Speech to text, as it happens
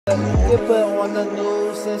Get put on the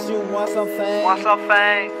news since you want some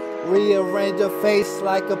fame. Rearrange your face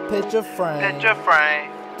like a picture frame.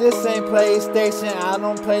 This ain't PlayStation, I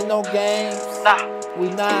don't play no games. Nah. We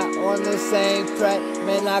not on the same track,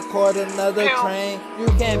 man, I caught another train. You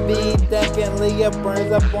can't be decking, leave your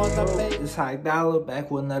burns up on the page. It's Hak Dolla, back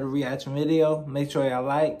with another reaction video. Make sure y'all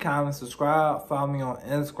like, comment, subscribe. Follow me on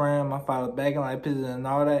Instagram. I follow back and like pictures and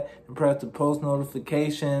all that. And press the post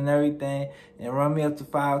notification and everything. And run me up to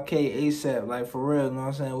 5K ASAP, like for real, you know what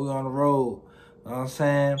I'm saying? We on the road, you know what I'm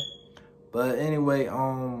saying? But anyway,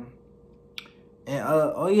 oh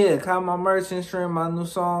yeah, cop my merch and stream my new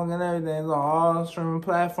song and everything. It's on all streaming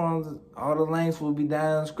platforms. All the links will be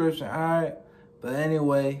down in the description, alright? But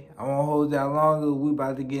anyway, I won't hold y'all longer. We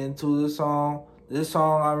about to get into this song. This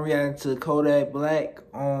song I'm reacting to Kodak Black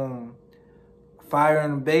on Fire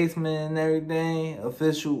in the Basement and everything.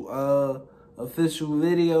 Official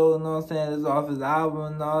video, you know what I'm saying? It's off his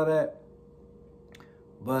album and all that.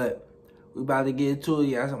 But we about to get to it.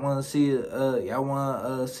 Y'all wanna see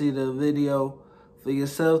see the video for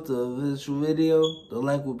yourself, the official video. The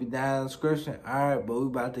link will be down in the description. Alright, but we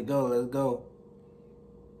about to go. Let's go.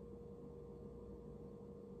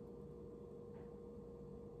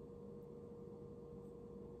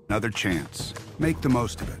 Another chance. Make the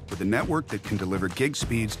most of it with a network that can deliver gig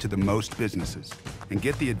speeds to the most businesses. And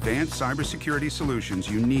get the advanced cybersecurity solutions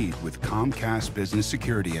you need with Comcast Business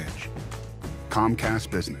Security Edge.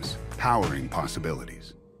 Comcast Business, powering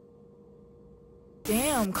possibilities.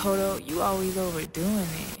 Damn, Kodak, you always overdoing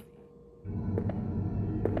it.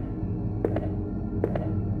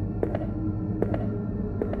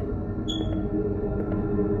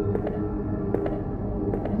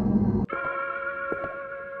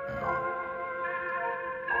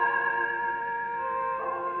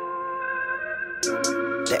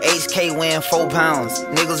 The HK weighing 4 pounds.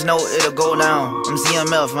 Niggas know it'll go down. I'm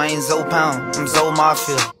ZMF, I ain't Zo Pound. I'm Zo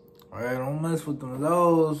Mafia. Alright, don't mess with them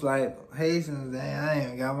Zoes like Haitians. Dang, I ain't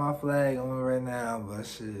even got my flag on me right now, but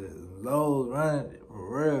shit, Zoes running it for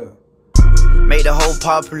real. Made the whole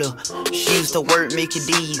popular. She used to work Mickey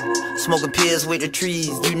D's. Smoking pills with the trees.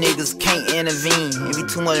 You niggas can't intervene. If you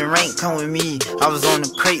too much rank, come with me. I was on the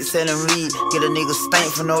crate selling weed. Get a nigga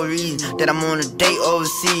stank for no reason. That I'm on a date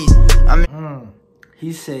overseas.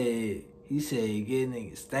 He said get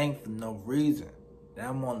niggas stank for no reason. That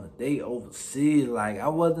I'm on a date overseas. Like, I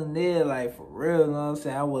wasn't there, like, for real, you know what I'm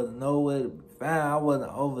saying? I wasn't nowhere to be found. I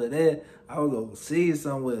wasn't over there. I was overseas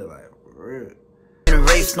somewhere, like, for real. In a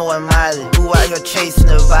race, knowing Miley. Who out here chasing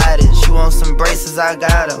the body? She wants some braces, I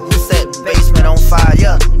got her. Who set the basement on fire?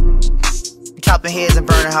 Yeah. Chopping heads and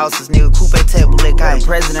burning houses, nigga. Coupe tech, bullet guy. The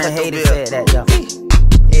president hated said that, yo.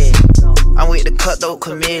 Yeah. I'm with the cutthroat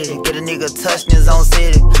committee. Get a nigga touching his own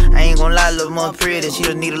city. I ain't gonna lie, little mama pretty. She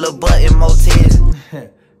don't need a little butt and more titties.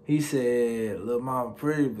 He said, little mama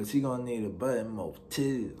pretty, but she gonna need a butt and more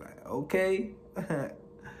titties. Like, okay. For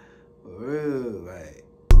real, like.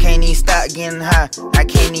 Can't even stop getting high. I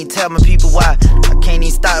can't even tell my people why. I can't even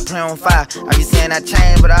stop playing on fire. I be saying I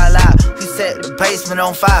changed, but I lie. He set the basement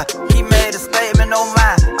on fire. He made a statement on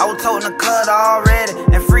mine. I was told to cut already.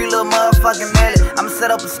 And free little motherfucking Melly. I'ma set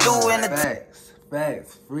up a stool in the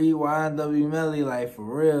Facts. Free YNW Melly, like, for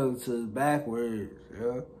real, to backwards,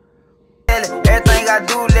 yeah. Everything I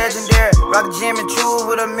do legendary. Rock a gym and chew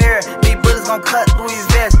with a mirror. These bullets gon' cut through your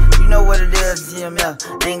vest. You know what it is, GML.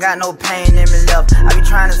 Ain't got no pain in me left. I be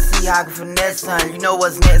trying to see how I can finesse, son. You know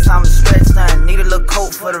what's next, I'm a stretch, son. Need a little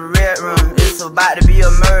coat for the red room. It's about to be a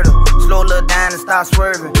murder. Slow a little down and start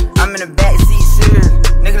swerving. I'm in the backseat serious.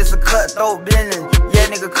 Nigga, this a cutthroat business. Yeah,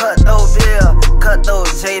 nigga, cutthroat bill. Cutthroat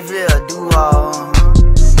J-Ville, do all.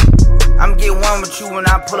 I'm get one with you when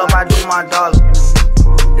I pull up, I do my dollar.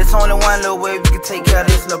 It's only one little way we can take care of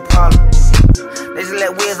this little problem. They just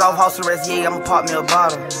let Wiz off house arrest, yeah, I'ma pop me a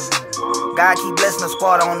bottle. God keep blessing the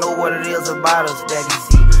squad, I don't know what it is about us that you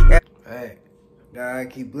see. Yeah. Hey, God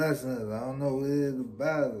keep blessing us, I don't know what it is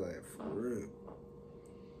about us, like, for real.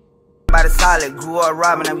 Body solid, grew up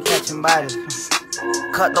robbing, I be catching bodies.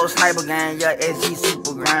 Cut those sniper gang, yeah, SG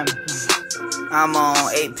super grimy. I'm on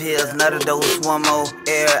 8 pills, another dose, one more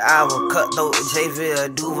every hour. Cut those J-Ville,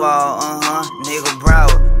 Duval, nigga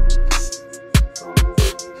Broward.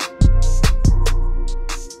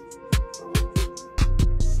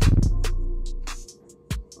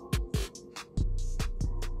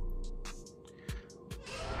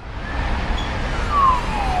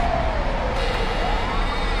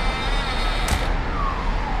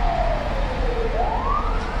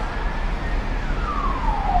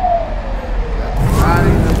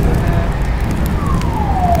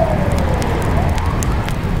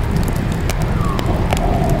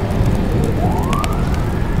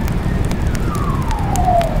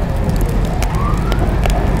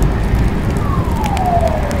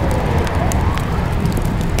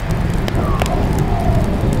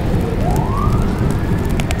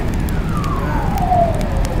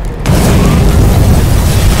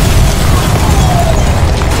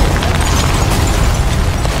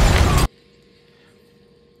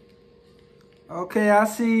 Okay, I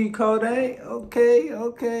see you, Kodak. Okay.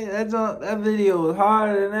 That video was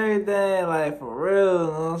hard and everything, like, for real,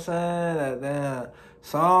 you know what I'm saying? That damn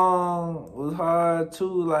song was hard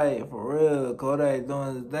too, like, for real. Kodak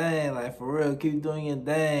doing his thing, like, for real. Keep doing your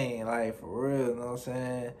thing, like, for real, you know what I'm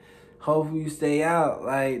saying? Hopefully you stay out,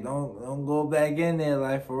 like, don't go back in there,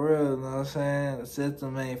 like, for real, you know what I'm saying? The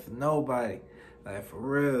system ain't for nobody, like, for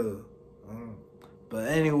real. But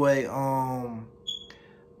anyway,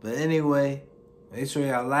 make sure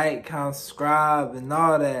y'all like, comment, subscribe, and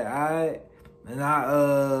all that, alright? And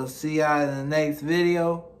I'll see y'all in the next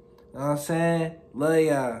video. You know what I'm saying? Love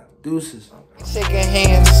y'all. Deuces. Shaking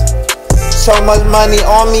hands. So much money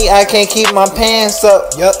on me, I can't keep my pants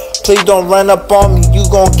up. Yep. Please don't run up on me, you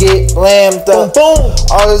gon' get lammed up. Boom, boom.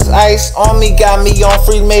 All this ice on me got me on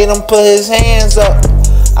free, made him put his hands up.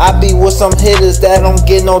 I be with some hitters that don't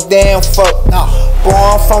get no damn fuck. Nah.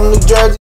 Born from New Jersey.